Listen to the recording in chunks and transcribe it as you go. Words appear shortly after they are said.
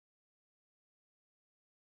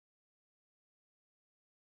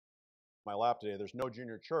my lap today. There's no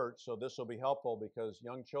junior church, so this will be helpful because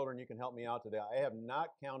young children, you can help me out today. I have not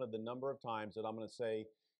counted the number of times that I'm going to say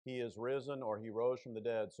he is risen or he rose from the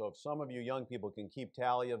dead. So if some of you young people can keep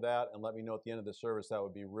tally of that and let me know at the end of the service, that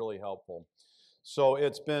would be really helpful. So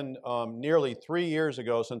it's been nearly 3 years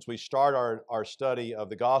ago since we started our study of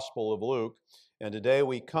the Gospel of Luke, and today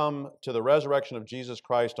we come to the resurrection of Jesus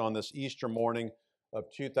Christ on this Easter morning of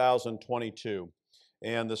 2022.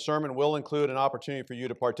 And the sermon will include an opportunity for you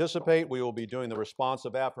to participate. We will be doing the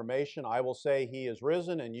responsive affirmation. I will say, he is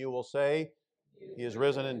risen, and you will say, he is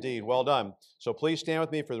risen indeed. Well done. So please stand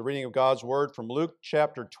with me for the reading of God's word from Luke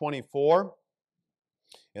chapter 24.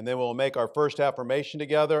 And then we'll make our first affirmation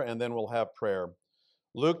together, and then we'll have prayer.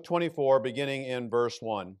 Luke 24, beginning in verse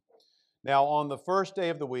 1. Now, on the first day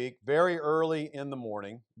of the week, very early in the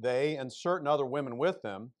morning, they and certain other women with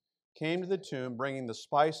them came to the tomb, bringing the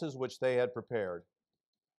spices which they had prepared.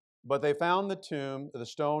 But they found the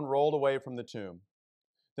stone rolled away from the tomb.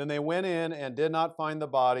 Then they went in and did not find the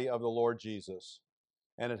body of the Lord Jesus.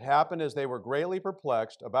 And it happened as they were greatly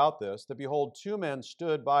perplexed about this, that behold, two men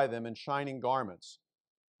stood by them in shining garments.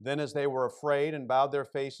 Then as they were afraid and bowed their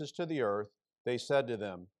faces to the earth, they said to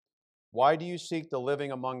them, why do you seek the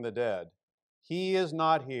living among the dead? He is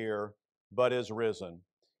not here, but is risen.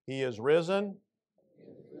 He is risen.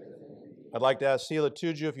 I'd like to ask Sila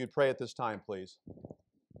Tuju if you'd pray at this time, please.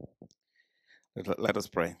 Let us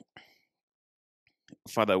pray.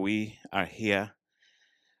 Father, we are here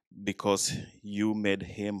because you made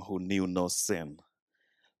him who knew no sin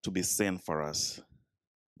to be sin for us,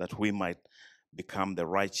 that we might become the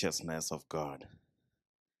righteousness of God.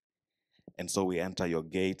 And so we enter your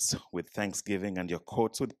gates with thanksgiving and your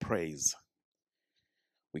courts with praise.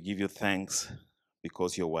 We give you thanks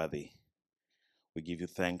because you're worthy. We give you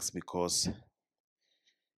thanks because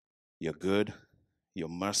you're good, your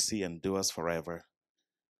mercy endures forever,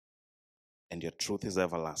 and your truth is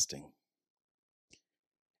everlasting.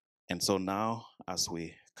 And so now, as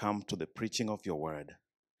we come to the preaching of your word,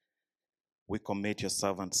 we commit your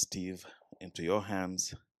servant Steve into your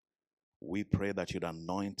hands. We pray that you'd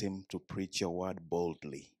anoint him to preach your word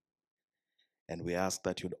boldly. And we ask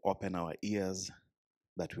that you'd open our ears,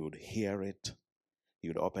 that we would hear it.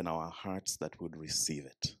 You'd open our hearts, that we would receive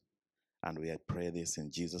it. And we pray this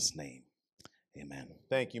in Jesus' name. Amen.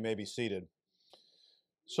 Thank you. You may be seated.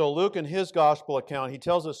 So Luke, in his gospel account, he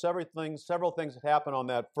tells us several things that happened on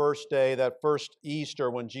that first day, that first Easter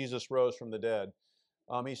when Jesus rose from the dead.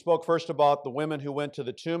 He spoke first about the women who went to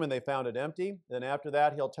the tomb and they found it empty. Then after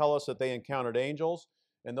that, he'll tell us that they encountered angels,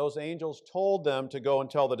 and those angels told them to go and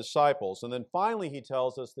tell the disciples. And then finally, he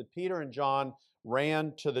tells us that Peter and John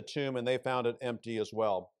ran to the tomb and they found it empty as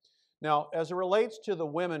well. Now, as it relates to the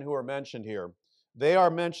women who are mentioned here, they are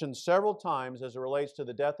mentioned several times as it relates to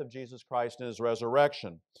the death of Jesus Christ and his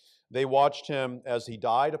resurrection. They watched him as he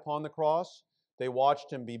died upon the cross. They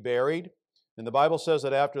watched him be buried. And the Bible says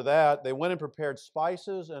that after that, they went and prepared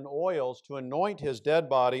spices and oils to anoint his dead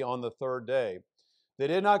body on the third day. They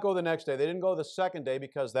did not go the next day. They didn't go the second day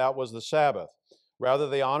because that was the Sabbath. Rather,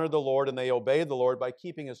 they honored the Lord and they obeyed the Lord by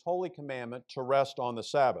keeping his holy commandment to rest on the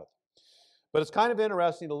Sabbath. But it's kind of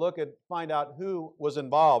interesting to find out who was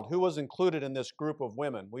involved, who was included in this group of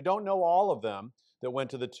women. We don't know all of them that went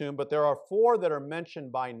to the tomb, but there are 4 that are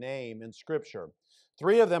mentioned by name in Scripture.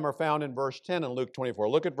 3 of them are found in verse 10 in Luke 24.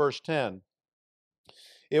 Look at verse 10.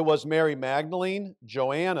 It was Mary Magdalene,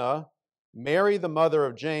 Joanna, Mary the mother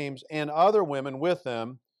of James, and other women with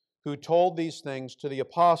them who told these things to the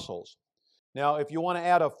apostles. Now, if you want to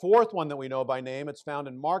add a 4th one that we know by name, it's found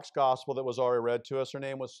in Mark's gospel that was already read to us. Her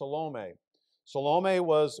name was Salome. Salome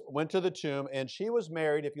went to the tomb, and she was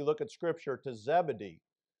married, if you look at Scripture, to Zebedee,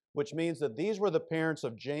 which means that these were the parents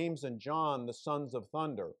of James and John, the sons of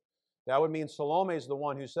thunder. That would mean Salome is the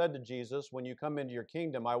one who said to Jesus, when you come into your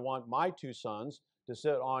kingdom, I want my 2 sons to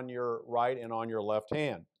sit on your right and on your left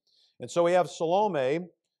hand. And so we have Salome,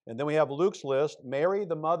 and then we have Luke's list, Mary,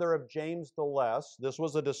 the mother of James the Less. This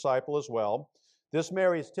was a disciple as well. This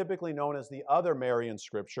Mary is typically known as the other Mary in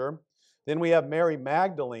Scripture. Then we have Mary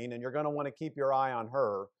Magdalene, and you're going to want to keep your eye on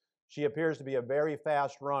her. She appears to be a very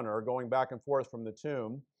fast runner, going back and forth from the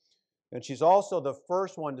tomb. And she's also the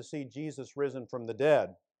first one to see Jesus risen from the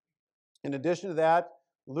dead. In addition to that,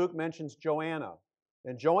 Luke mentions Joanna.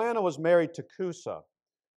 And Joanna was married to Chusa.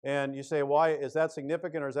 And you say, why is that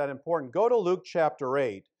significant or is that important? Go to Luke chapter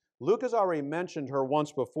 8. Luke has already mentioned her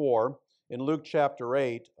once before in Luke chapter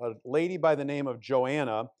 8, a lady by the name of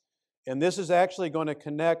Joanna. And this is actually going to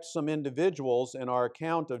connect some individuals in our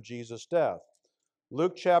account of Jesus' death.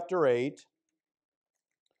 Luke chapter 8,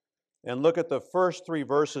 and look at the first 3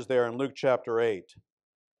 verses there in Luke chapter 8.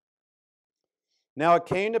 Now it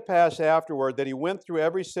came to pass afterward that he went through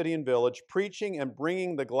every city and village, preaching and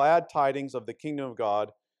bringing the glad tidings of the kingdom of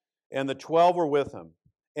God, and the 12 were with him.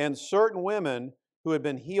 And certain women who had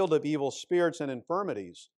been healed of evil spirits and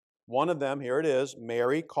infirmities, one of them, here it is,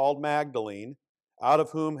 Mary, called Magdalene, out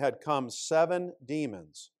of whom had come 7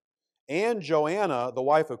 demons, and Joanna, the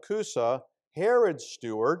wife of Chusa, Herod's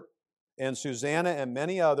steward, and Susanna, and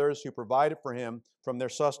many others who provided for him from their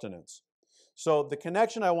sustenance. So the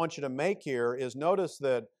connection I want you to make here is notice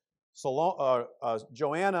that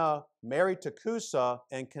Joanna married to Chusa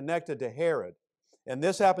and connected to Herod. And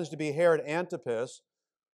this happens to be Herod Antipas,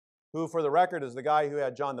 who, for the record, is the guy who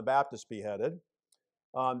had John the Baptist beheaded.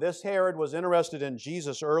 This Herod was interested in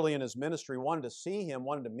Jesus early in his ministry, wanted to see him,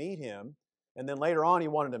 wanted to meet him, and then later on he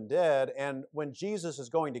wanted him dead. And when Jesus is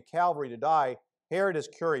going to Calvary to die, Herod is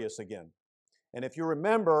curious again. And if you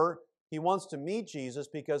remember, he wants to meet Jesus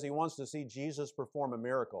because he wants to see Jesus perform a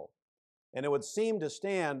miracle. And it would seem to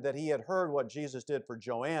stand that he had heard what Jesus did for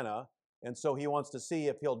Joanna, and so he wants to see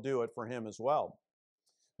if he'll do it for him as well.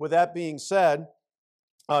 With that being said,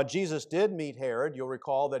 Jesus did meet Herod. You'll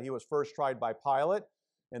recall that he was first tried by Pilate,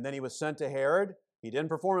 and then he was sent to Herod. He didn't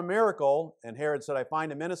perform a miracle, and Herod said, I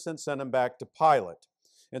find him innocent, send him back to Pilate.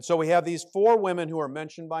 And so we have these 4 women who are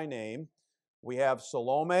mentioned by name. We have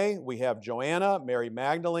Salome, we have Joanna, Mary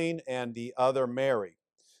Magdalene, and the other Mary.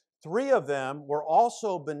 3 of them were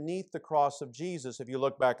also beneath the cross of Jesus, if you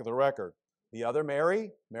look back at the record. The other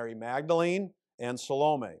Mary, Mary Magdalene, and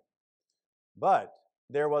Salome. But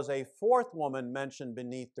there was a 4th woman mentioned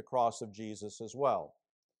beneath the cross of Jesus as well.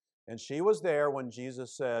 And she was there when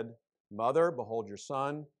Jesus said, Mother, behold your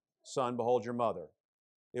son, son, behold your mother.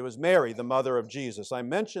 It was Mary, the mother of Jesus. I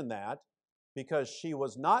mention that because she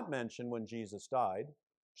was not mentioned when Jesus died.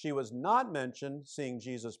 She was not mentioned seeing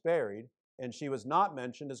Jesus buried, and she was not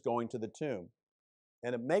mentioned as going to the tomb.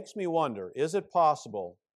 And it makes me wonder, is it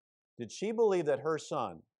possible, did she believe that her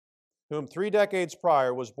son, whom 3 decades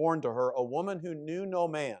prior was born to her, a woman who knew no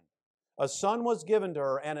man, a son was given to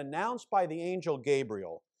her and announced by the angel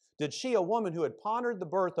Gabriel, did she, a woman who had pondered the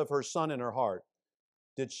birth of her son in her heart,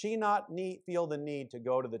 did she not feel the need to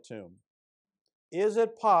go to the tomb? Is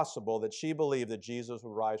it possible that she believed that Jesus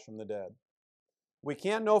would rise from the dead? We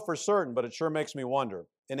can't know for certain, but it sure makes me wonder.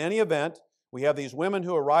 In any event, we have these women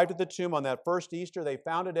who arrived at the tomb on that first Easter. They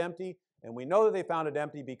found it empty, and we know that they found it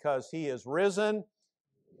empty because he is risen.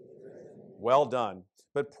 Well done.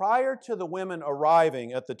 But prior to the women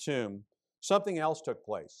arriving at the tomb, something else took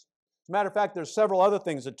place. As a matter of fact, there's several other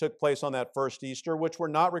things that took place on that first Easter, which were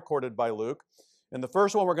not recorded by Luke. And the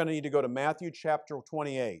first one, we're going to need to go to Matthew chapter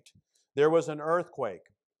 28. There was an earthquake.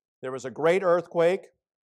 There was a great earthquake,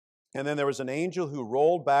 and then there was an angel who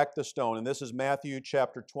rolled back the stone. And this is Matthew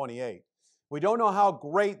chapter 28. We don't know how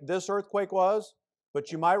great this earthquake was,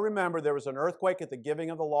 but you might remember there was an earthquake at the giving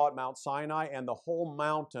of the law at Mount Sinai, and the whole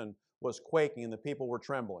mountain was quaking and the people were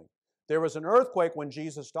trembling. There was an earthquake when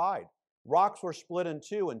Jesus died. Rocks were split in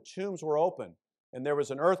 2 and tombs were open. And there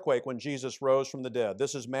was an earthquake when Jesus rose from the dead.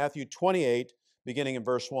 This is Matthew 28, beginning in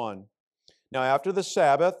verse 1. Now after the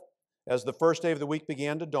Sabbath, as the first day of the week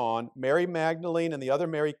began to dawn, Mary Magdalene and the other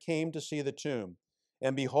Mary came to see the tomb.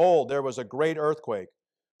 And behold, there was a great earthquake.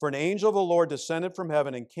 For an angel of the Lord descended from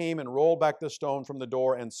heaven and came and rolled back the stone from the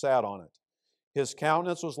door and sat on it. His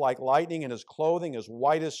countenance was like lightning and his clothing as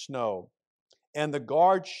white as snow. And the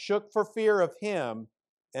guards shook for fear of him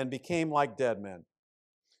and became like dead men.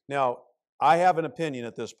 Now, I have an opinion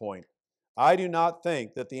at this point. I do not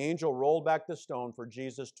think that the angel rolled back the stone for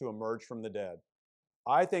Jesus to emerge from the dead.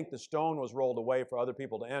 I think the stone was rolled away for other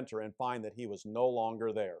people to enter and find that he was no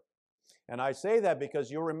longer there. And I say that because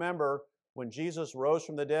you'll remember when Jesus rose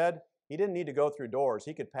from the dead, he didn't need to go through doors.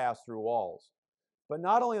 He could pass through walls. But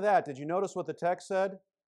not only that, did you notice what the text said?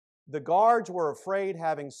 The guards were afraid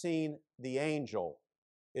having seen the angel.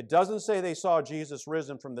 It doesn't say they saw Jesus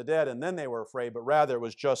risen from the dead and then they were afraid, but rather it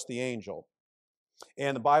was just the angel.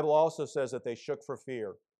 And the Bible also says that they shook for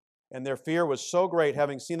fear. And their fear was so great,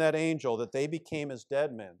 having seen that angel, that they became as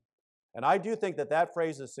dead men. And I do think that that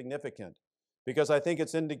phrase is significant because I think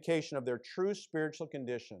it's indication of their true spiritual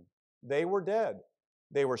condition. They were dead.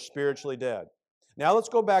 They were spiritually dead. Now let's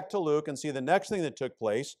go back to Luke and see the next thing that took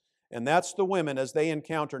place, and that's the women as they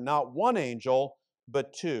encounter not one angel,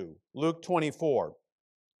 but 2. Luke 24.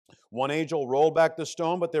 One angel rolled back the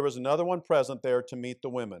stone, but there was another one present there to meet the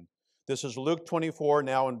women. This is Luke 24,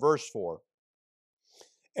 now in verse 4.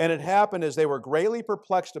 And it happened as they were greatly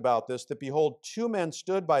perplexed about this, that behold, 2 men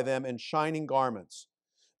stood by them in shining garments.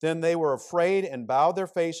 Then they were afraid and bowed their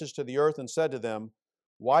faces to the earth and said to them,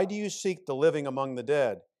 Why do you seek the living among the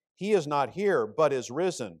dead? He is not here, but is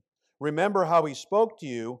risen. Remember how he spoke to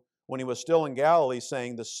you when he was still in Galilee,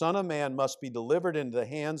 saying, "The Son of Man must be delivered into the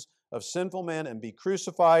hands of sinful men and be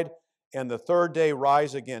crucified, and the third day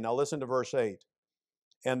rise again." Now listen to verse 8.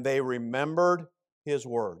 And they remembered his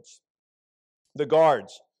words. The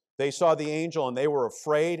guards, they saw the angel, and they were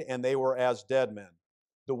afraid, and they were as dead men.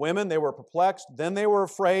 The women, they were perplexed, then they were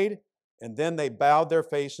afraid, and then they bowed their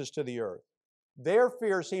faces to the earth. Their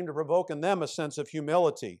fear seemed to provoke in them a sense of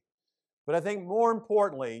humility. But I think more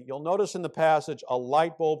importantly, you'll notice in the passage, a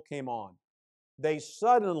light bulb came on. They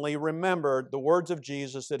suddenly remembered the words of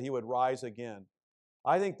Jesus that he would rise again.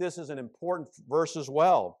 I think this is an important verse as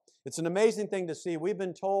well. It's an amazing thing to see. We've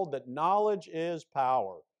been told that knowledge is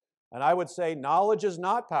power. And I would say knowledge is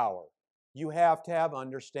not power. You have to have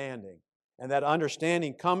understanding. And that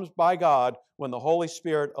understanding comes by God when the Holy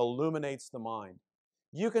Spirit illuminates the mind.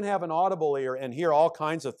 You can have an audible ear and hear all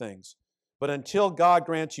kinds of things. But until God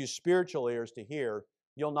grants you spiritual ears to hear,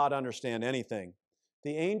 you'll not understand anything.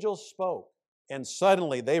 The angels spoke, and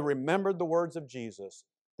suddenly they remembered the words of Jesus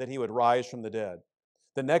that he would rise from the dead.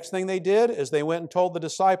 The next thing they did is they went and told the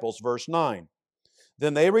disciples, verse 9.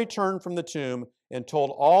 Then they returned from the tomb and told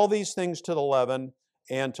all these things to the 11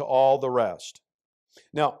 and to all the rest.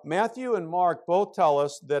 Now, Matthew and Mark both tell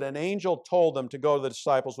us that an angel told them to go to the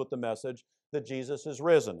disciples with the message that Jesus is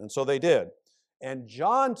risen, and so they did. And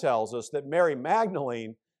John tells us that Mary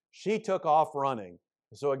Magdalene, she took off running.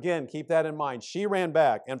 So again, keep that in mind. She ran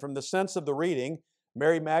back, and from the sense of the reading,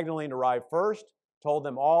 Mary Magdalene arrived first, told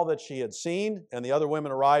them all that she had seen, and the other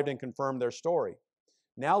women arrived and confirmed their story.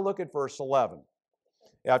 Now look at verse 11.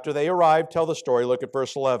 After they arrived, tell the story, look at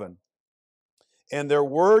verse 11. And their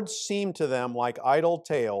words seemed to them like idle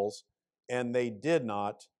tales, and they did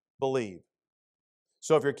not believe.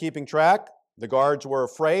 So if you're keeping track, the guards were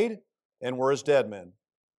afraid and were as dead men.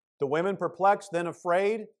 The women perplexed, then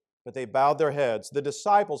afraid, but they bowed their heads. The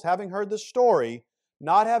disciples, having heard the story,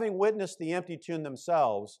 not having witnessed the empty tomb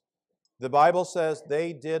themselves, the Bible says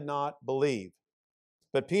they did not believe.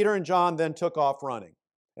 But Peter and John then took off running.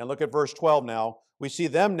 And look at verse 12 now. We see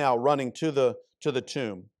them now running to the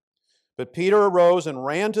tomb. But Peter arose and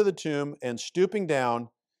ran to the tomb, and stooping down,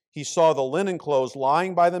 he saw the linen clothes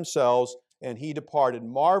lying by themselves, and he departed,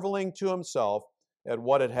 marveling to himself at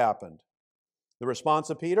what had happened. The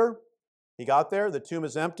response of Peter? He got there, the tomb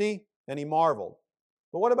is empty, and he marveled.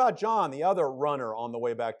 But what about John, the other runner on the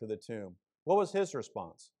way back to the tomb? What was his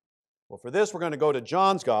response? Well, for this, we're going to go to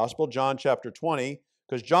John's Gospel, John chapter 20,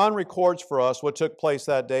 because John records for us what took place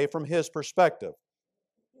that day from his perspective.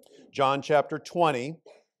 John chapter 20,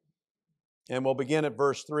 and we'll begin at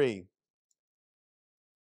verse 3.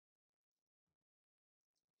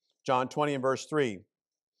 John 20 and verse 3.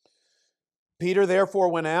 Peter therefore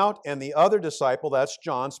went out, and the other disciple, that's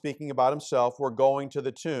John speaking about himself, were going to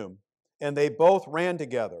the tomb. And they both ran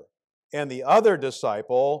together. And the other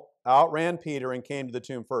disciple outran Peter and came to the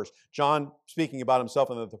tomb first. John speaking about himself,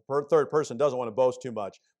 and the third person doesn't want to boast too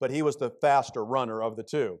much, but he was the faster runner of the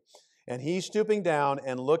two. And he, stooping down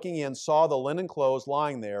and looking in, saw the linen clothes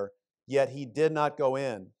lying there, yet he did not go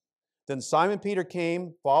in. Then Simon Peter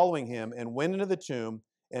came, following him, and went into the tomb,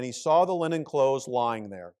 and he saw the linen clothes lying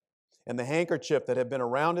there, and the handkerchief that had been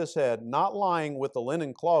around his head, not lying with the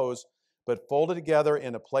linen clothes, but folded together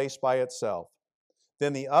in a place by itself.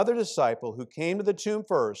 Then the other disciple, who came to the tomb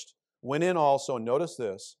first, went in also, and notice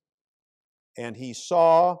this, and he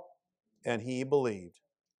saw and he believed.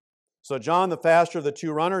 So John, the faster of the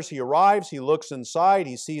two runners, he arrives, he looks inside,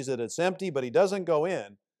 he sees that it's empty, but he doesn't go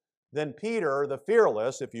in. Then Peter, the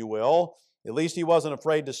fearless, if you will, at least he wasn't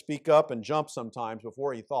afraid to speak up and jump sometimes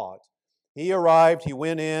before he thought. He arrived, he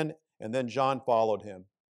went in, and then John followed him.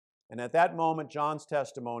 And at that moment, John's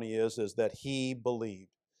testimony is that he believed.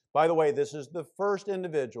 By the way, this is the first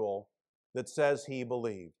individual that says he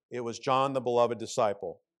believed. It was John, the beloved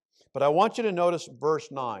disciple. But I want you to notice verse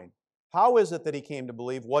 9. How is it that he came to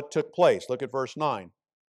believe? What took place? Look at verse 9.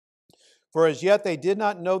 For as yet they did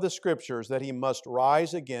not know the Scriptures that he must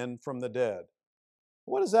rise again from the dead.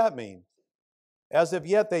 What does that mean? As of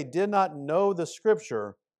yet they did not know the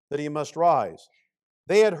Scripture that he must rise.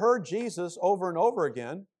 They had heard Jesus over and over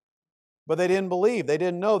again, but they didn't believe. They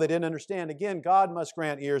didn't know. They didn't understand. Again, God must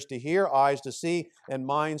grant ears to hear, eyes to see, and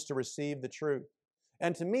minds to receive the truth.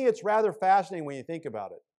 And to me, it's rather fascinating when you think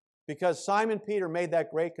about it, because Simon Peter made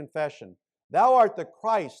that great confession. Thou art the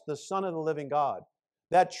Christ, the Son of the living God.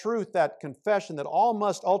 That truth, that confession that all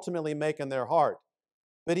must ultimately make in their heart.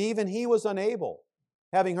 But even he was unable,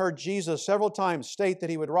 having heard Jesus several times state that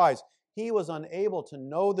he would rise, he was unable to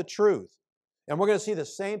know the truth. And we're going to see the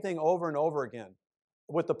same thing over and over again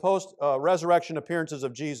with the post-resurrection appearances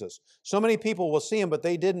of Jesus. So many people will see him, but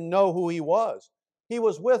they didn't know who he was. He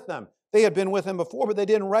was with them. They had been with him before, but they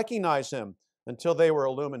didn't recognize him until they were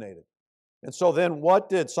illuminated. And so then what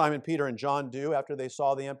did Simon Peter and John do after they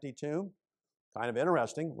saw the empty tomb? Kind of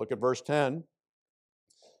interesting. Look at verse 10.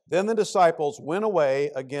 Then the disciples went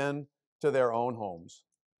away again to their own homes.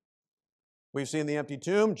 We've seen the empty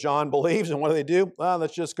tomb. John believes, and what do? Well,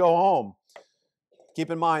 let's just go home.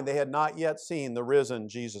 Keep in mind, they had not yet seen the risen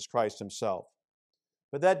Jesus Christ himself.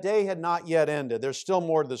 But that day had not yet ended. There's still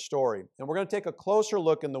more to the story. And we're going to take a closer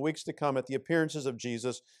look in the weeks to come at the appearances of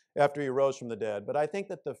Jesus after he rose from the dead. But I think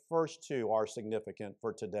that the first two are significant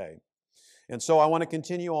for today. And so I want to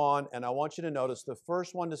continue on, and I want you to notice the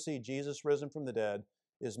first one to see Jesus risen from the dead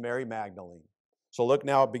is Mary Magdalene. So look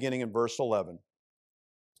now beginning in verse 11.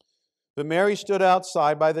 But Mary stood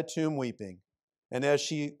outside by the tomb weeping, and as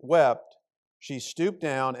she wept, she stooped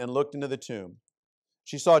down and looked into the tomb.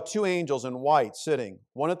 She saw two angels in white sitting,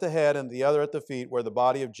 one at the head and the other at the feet where the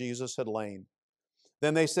body of Jesus had lain.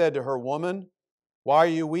 Then they said to her, "Woman, why are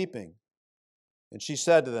you weeping?" And she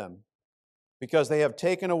said to them, "Because they have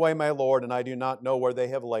taken away my Lord, and I do not know where they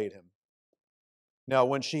have laid him." Now,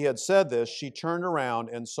 when she had said this, she turned around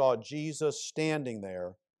and saw Jesus standing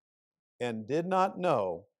there and did not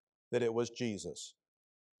know that it was Jesus.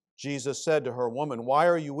 Jesus said to her, "Woman, why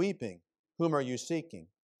are you weeping? Whom are you seeking?"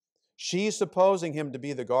 She, supposing him to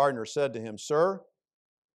be the gardener, said to him, "Sir,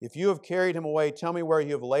 if you have carried him away, tell me where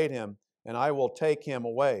you have laid him, and I will take him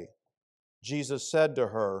away." Jesus said to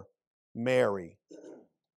her, "Mary."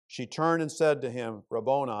 She turned and said to him,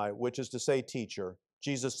 "Rabboni," which is to say, teacher.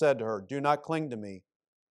 Jesus said to her, "Do not cling to me,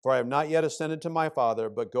 for I have not yet ascended to my Father,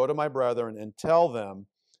 but go to my brethren and tell them,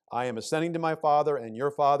 I am ascending to my Father and your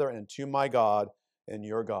Father, and to my God and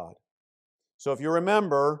your God." So if you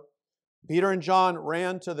remember, Peter and John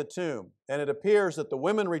ran to the tomb, and it appears that the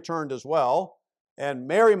women returned as well, and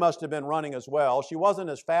Mary must have been running as well. She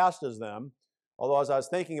wasn't as fast as them, although as I was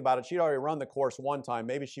thinking about it, she'd already run the course one time.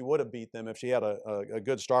 Maybe she would have beat them if she had a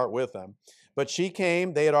good start with them. But she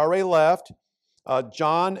came. They had already left.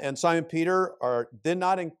 John and Simon Peter did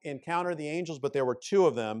not encounter the angels, but there were two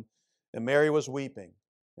of them, and Mary was weeping.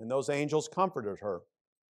 And those angels comforted her.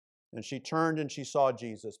 And she turned and she saw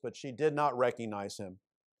Jesus, but she did not recognize him.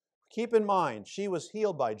 Keep in mind, she was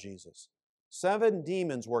healed by Jesus. 7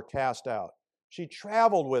 demons were cast out. She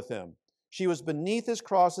traveled with him. She was beneath his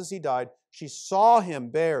cross as he died. She saw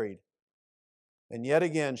him buried. And yet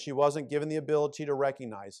again, she wasn't given the ability to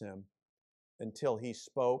recognize him until he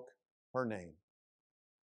spoke her name.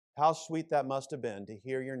 How sweet that must have been to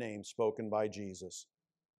hear your name spoken by Jesus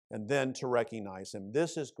and then to recognize him.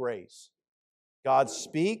 This is grace. God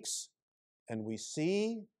speaks, and we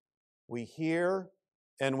see, we hear,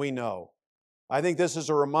 and we know. I think this is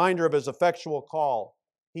a reminder of his effectual call.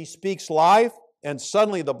 He speaks life, and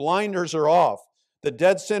suddenly the blinders are off. The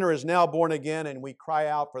dead sinner is now born again, and we cry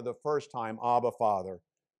out for the first time, "Abba, Father."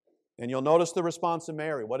 And you'll notice the response of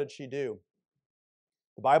Mary. What did she do?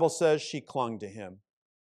 The Bible says she clung to him.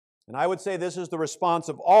 And I would say this is the response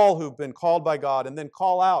of all who've been called by God and then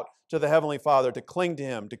call out to the Heavenly Father to cling to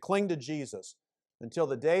him, to cling to Jesus until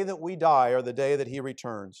the day that we die or the day that he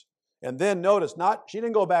returns. And then notice, she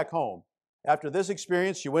didn't go back home. After this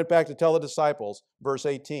experience, she went back to tell the disciples, verse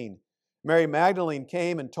 18. Mary Magdalene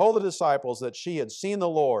came and told the disciples that she had seen the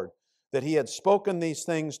Lord, that he had spoken these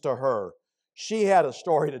things to her. She had a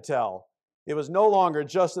story to tell. It was no longer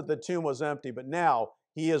just that the tomb was empty, but now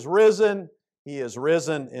he is risen. He is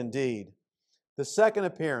risen indeed. The second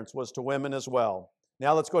appearance was to women as well.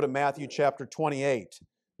 Now let's go to Matthew chapter 28.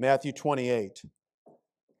 Matthew 28.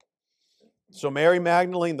 So Mary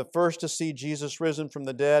Magdalene, the first to see Jesus risen from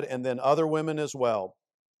the dead, and then other women as well.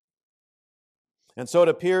 And so it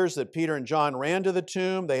appears that Peter and John ran to the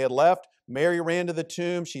tomb. They had left. Mary ran to the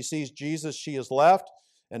tomb. She sees Jesus. She is left.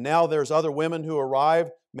 And now there's other women who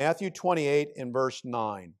arrive. Matthew 28 and verse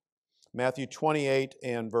 9. Matthew 28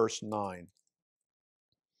 and verse 9.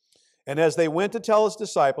 And as they went to tell his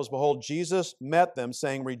disciples, behold, Jesus met them,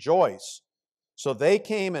 saying, "Rejoice." So they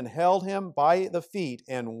came and held him by the feet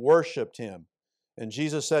and worshipped him. And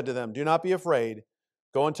Jesus said to them, "Do not be afraid.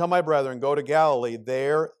 Go and tell my brethren, go to Galilee.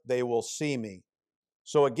 There they will see me."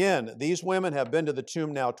 So again, these women have been to the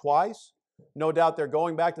tomb now twice. No doubt they're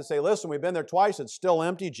going back to say, "Listen, we've been there twice. It's still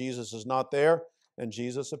empty. Jesus is not there." And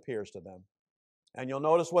Jesus appears to them. And you'll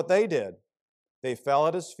notice what they did. They fell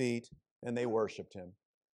at his feet and they worshiped him.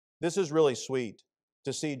 This is really sweet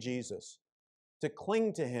to see Jesus, to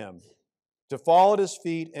cling to him, to fall at his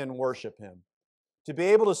feet and worship him. To be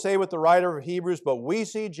able to say with the writer of Hebrews, "But we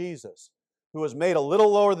see Jesus, who was made a little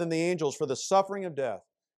lower than the angels for the suffering of death,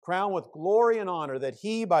 crowned with glory and honor, that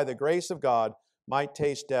he, by the grace of God, might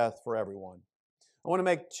taste death for everyone." I want to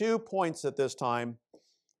make 2 points at this time,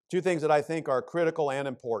 2 things that I think are critical and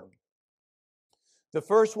important. The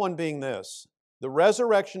first one being this: the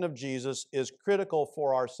resurrection of Jesus is critical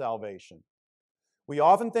for our salvation. We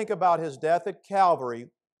often think about his death at Calvary,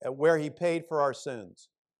 at where he paid for our sins.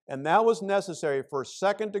 And that was necessary for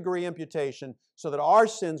second-degree imputation so that our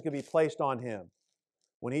sins could be placed on him.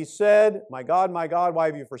 When he said, my God, why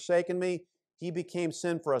have you forsaken me?" He became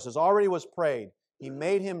sin for us. As already was prayed, he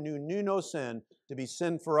made him who knew no sin to be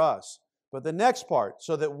sin for us. But the next part,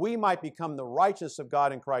 so that we might become the righteousness of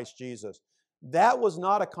God in Christ Jesus, that was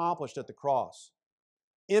not accomplished at the cross.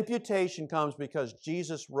 Imputation comes because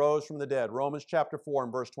Jesus rose from the dead. Romans chapter 4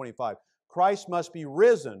 and verse 25. Christ must be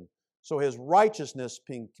risen so his righteousness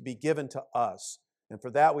can be given to us. And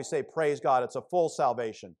for that we say, praise God, it's a full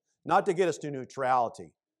salvation. Not to get us to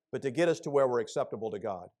neutrality, but to get us to where we're acceptable to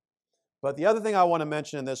God. But the other thing I want to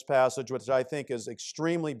mention in this passage, which I think is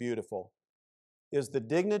extremely beautiful, is the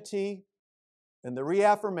dignity and the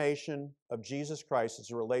reaffirmation of Jesus Christ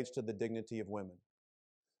as it relates to the dignity of women.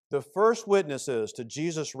 The first witnesses to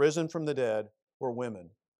Jesus risen from the dead were women.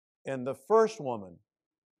 And the first woman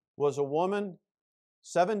was a woman,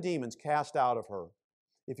 7 demons cast out of her.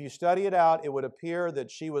 If you study it out, it would appear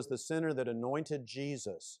that she was the sinner that anointed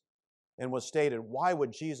Jesus, and was stated, why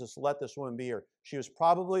would Jesus let this woman be here? She was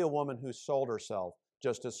probably a woman who sold herself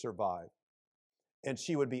just to survive. And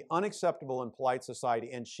she would be unacceptable in polite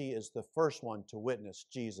society, and she is the first one to witness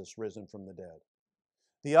Jesus risen from the dead.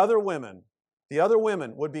 The other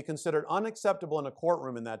women would be considered unacceptable in a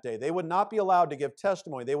courtroom in that day. They would not be allowed to give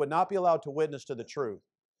testimony. They would not be allowed to witness to the truth.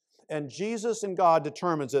 And Jesus and God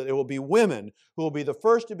determines that it will be women who will be the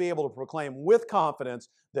first to be able to proclaim with confidence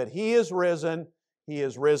that he is risen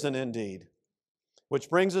indeed. Which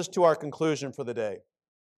brings us to our conclusion for the day.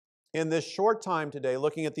 In this short time today,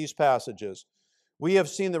 looking at these passages, we have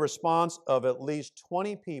seen the response of at least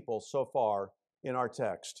 20 people so far in our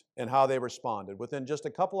text and how they responded within just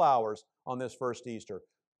a couple hours on this first Easter.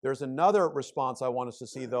 There's another response I want us to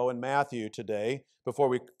see, though, in Matthew today before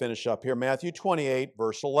we finish up here. Matthew 28,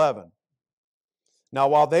 verse 11. Now,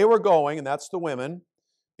 while they were going, and that's the women,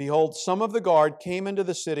 behold, some of the guard came into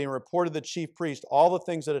the city and reported to the chief priest all the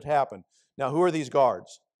things that had happened. Now, who are these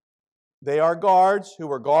guards? They are guards who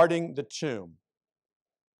were guarding the tomb.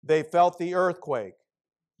 They felt the earthquake.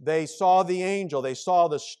 They saw the angel. They saw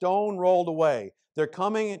the stone rolled away. They're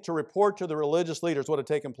coming to report to the religious leaders what had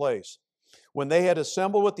taken place. When they had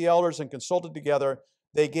assembled with the elders and consulted together,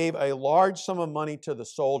 they gave a large sum of money to the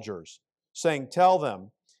soldiers, saying, "Tell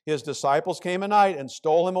them, his disciples came at night and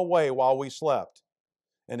stole him away while we slept.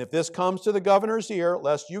 And if this comes to the governor's ear,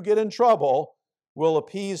 lest you get in trouble, we'll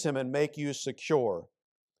appease him and make you secure."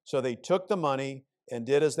 So they took the money and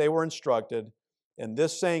did as they were instructed, and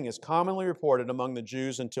this saying is commonly reported among the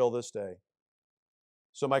Jews until this day.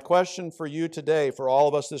 So my question for you today, for all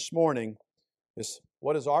of us this morning, is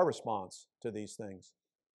what is our response to these things?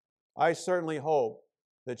 I certainly hope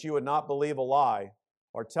that you would not believe a lie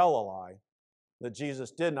or tell a lie that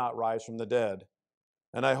Jesus did not rise from the dead.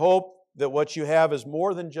 And I hope that what you have is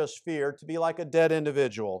more than just fear, to be like a dead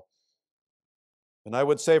individual. And I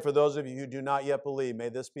would say for those of you who do not yet believe, may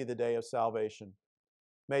this be the day of salvation.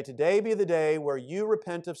 May today be the day where you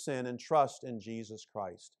repent of sin and trust in Jesus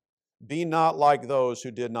Christ. Be not like those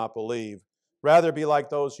who did not believe. Rather, be like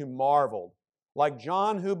those who marveled. Like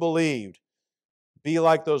John who believed. Be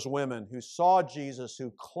like those women who saw Jesus,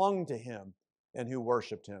 who clung to him, and who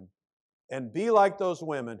worshiped him. And be like those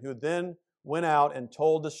women who then went out and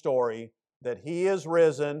told the story that he is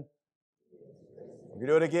risen. We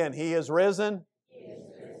do it again. He is risen.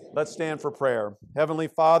 Let's stand for prayer. Heavenly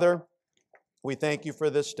Father, we thank you for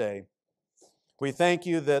this day. We thank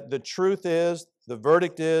you that the truth is, the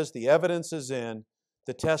verdict is, the evidence is in,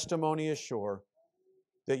 the testimony is sure,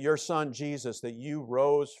 that your Son Jesus, that you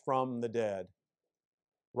rose from the dead.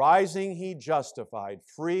 Rising, he justified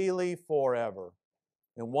freely forever.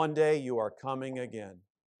 And one day you are coming again.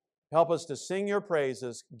 Help us to sing your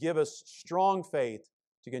praises. Give us strong faith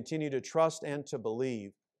to continue to trust and to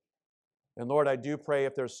believe. And Lord, I do pray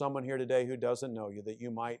if there's someone here today who doesn't know you, that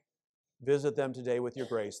you might visit them today with your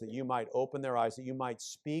grace, that you might open their eyes, that you might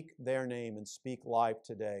speak their name and speak life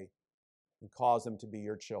today and cause them to be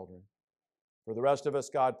your children. For the rest of us,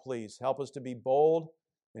 God, please help us to be bold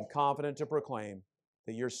and confident to proclaim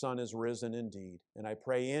that your Son is risen indeed. And I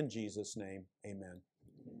pray in Jesus' name, amen.